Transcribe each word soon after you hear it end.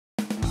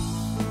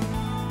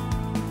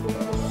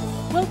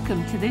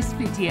Welcome to this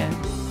video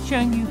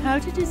showing you how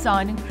to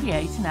design and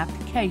create an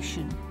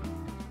application.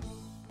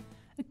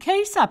 A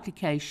case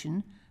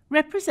application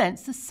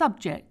represents the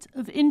subject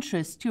of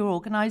interest to your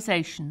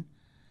organisation,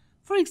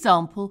 for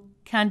example,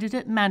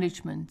 candidate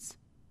management.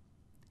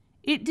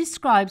 It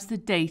describes the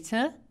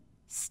data,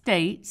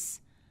 states,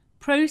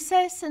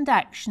 process and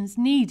actions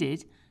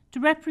needed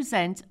to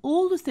represent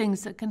all the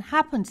things that can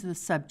happen to the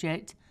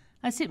subject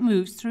as it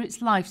moves through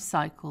its life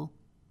cycle.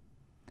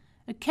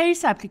 A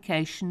case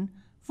application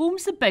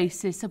forms the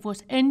basis of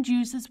what end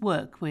users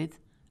work with,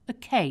 a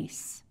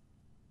case.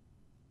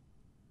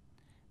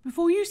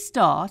 Before you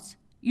start,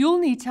 you'll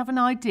need to have an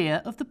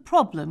idea of the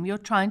problem you're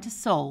trying to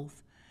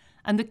solve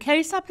and the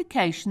case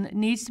application that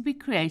needs to be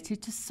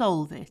created to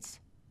solve it.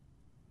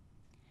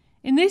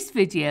 In this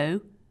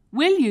video,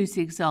 we'll use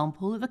the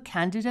example of a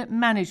candidate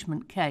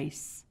management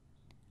case.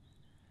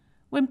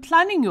 When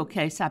planning your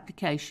case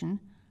application,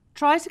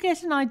 try to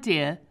get an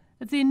idea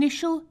of the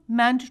initial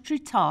mandatory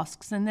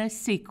tasks and their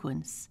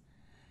sequence.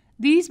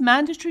 These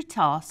mandatory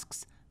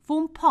tasks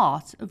form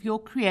part of your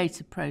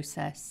creator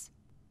process.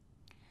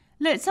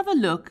 Let's have a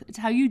look at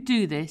how you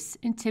do this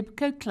in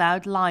TIBCO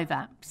Cloud Live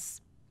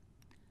Apps.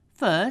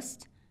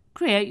 First,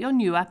 create your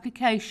new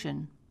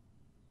application.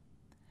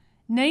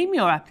 Name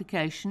your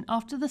application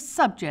after the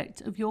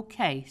subject of your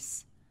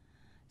case.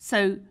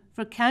 So,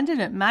 for a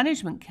candidate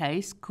management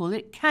case, call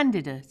it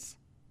Candidate.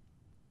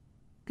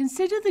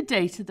 Consider the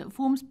data that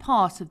forms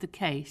part of the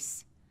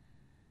case.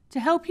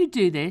 To help you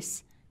do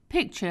this,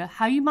 picture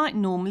how you might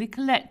normally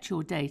collect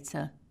your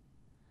data.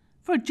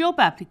 For a job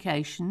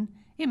application,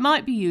 it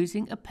might be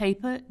using a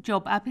paper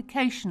job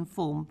application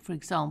form, for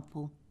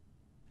example.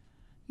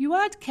 You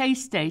add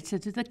case data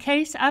to the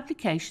case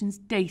application's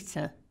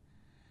data.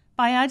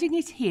 By adding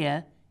it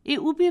here,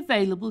 it will be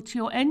available to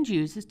your end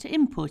users to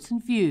input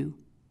and view.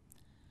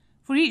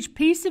 For each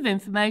piece of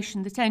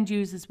information that end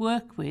users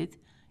work with,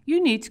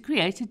 you need to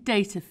create a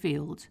data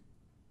field.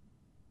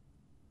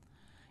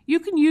 You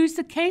can use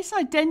the case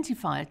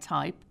identifier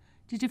type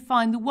to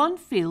define the one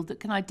field that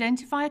can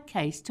identify a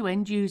case to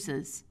end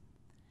users.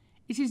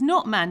 It is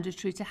not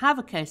mandatory to have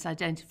a case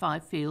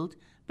identifier field,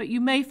 but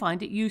you may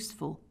find it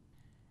useful.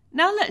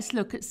 Now let's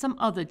look at some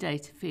other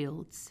data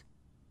fields.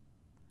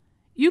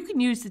 You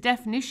can use the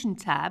Definition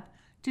tab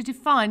to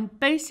define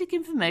basic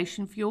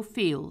information for your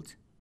field.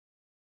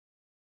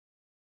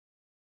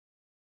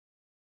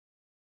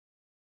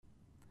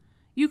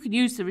 You can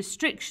use the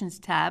Restrictions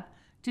tab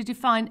to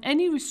define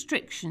any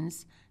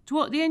restrictions to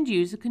what the end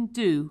user can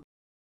do.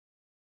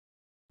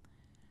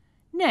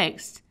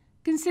 Next,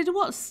 consider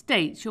what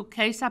states your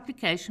case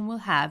application will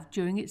have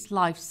during its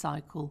life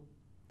cycle.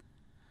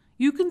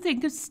 You can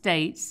think of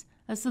states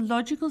as the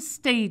logical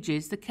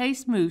stages the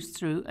case moves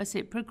through as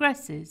it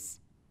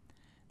progresses.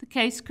 The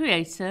case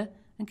creator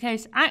and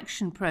case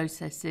action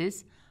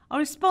processes are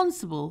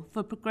responsible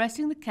for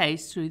progressing the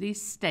case through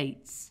these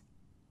states.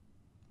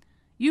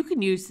 You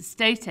can use the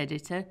state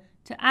editor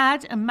to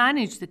add and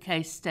manage the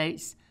case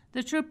states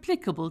that are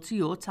applicable to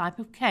your type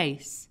of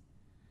case.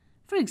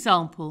 For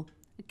example,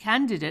 a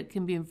candidate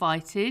can be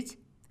invited,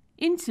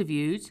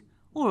 interviewed,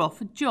 or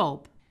offered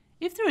job.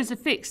 If there is a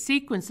fixed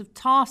sequence of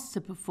tasks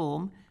to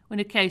perform when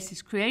a case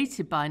is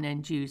created by an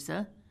end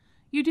user,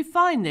 you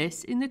define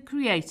this in the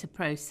creator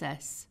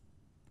process.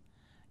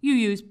 You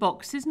use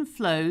boxes and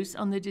flows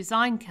on the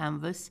design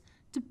canvas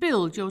to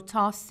build your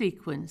task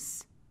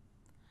sequence.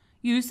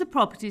 Use the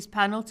Properties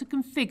panel to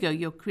configure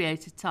your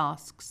creator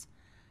tasks.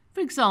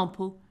 For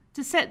example,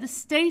 to set the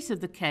state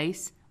of the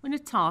case when a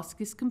task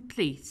is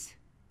complete.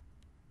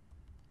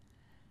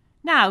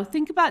 Now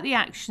think about the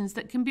actions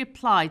that can be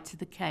applied to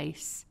the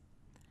case.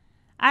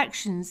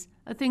 Actions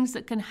are things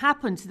that can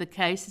happen to the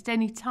case at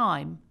any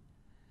time.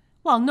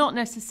 While not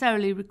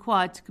necessarily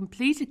required to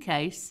complete a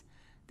case,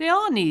 they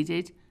are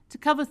needed to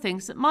cover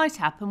things that might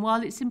happen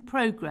while it's in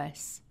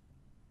progress.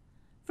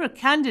 For a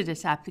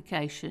candidate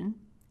application,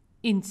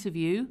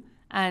 interview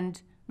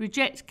and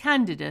reject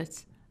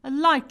candidate are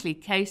likely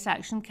case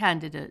action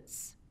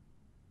candidates.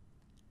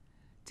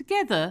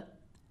 Together,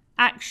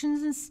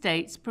 actions and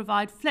states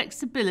provide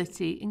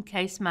flexibility in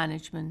case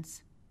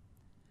management.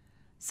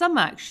 Some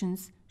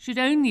actions should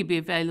only be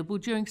available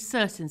during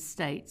certain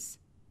states.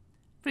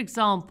 For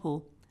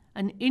example,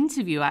 an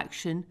interview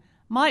action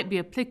might be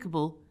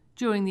applicable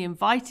during the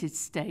invited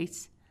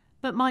state,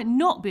 but might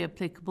not be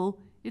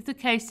applicable if the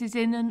case is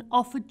in an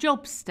offered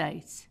job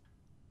state.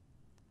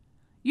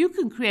 You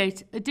can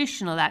create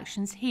additional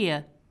actions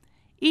here.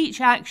 Each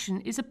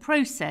action is a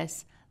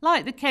process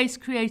like the case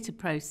creator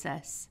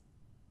process.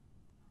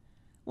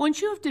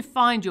 Once you have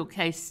defined your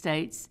case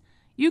states,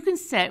 you can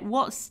set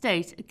what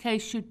state a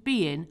case should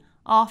be in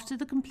after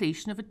the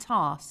completion of a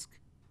task.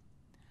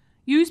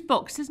 Use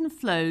boxes and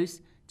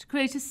flows to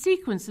create a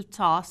sequence of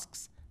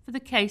tasks for the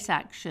case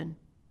action.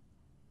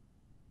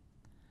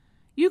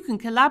 You can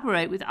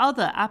collaborate with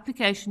other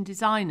application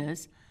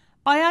designers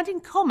by adding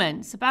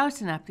comments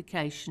about an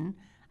application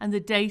and the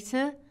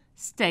data,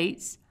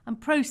 states and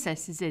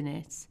processes in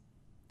it.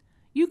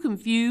 You can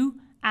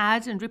view,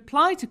 add and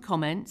reply to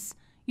comments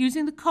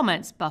using the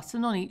Comments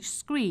button on each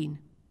screen.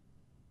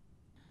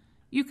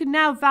 You can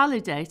now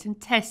validate and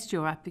test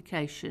your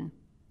application.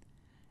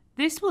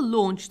 This will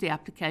launch the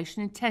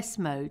application in test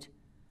mode,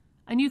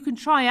 and you can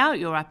try out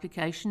your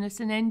application as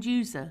an end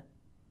user.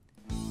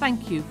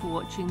 Thank you for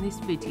watching this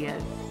video.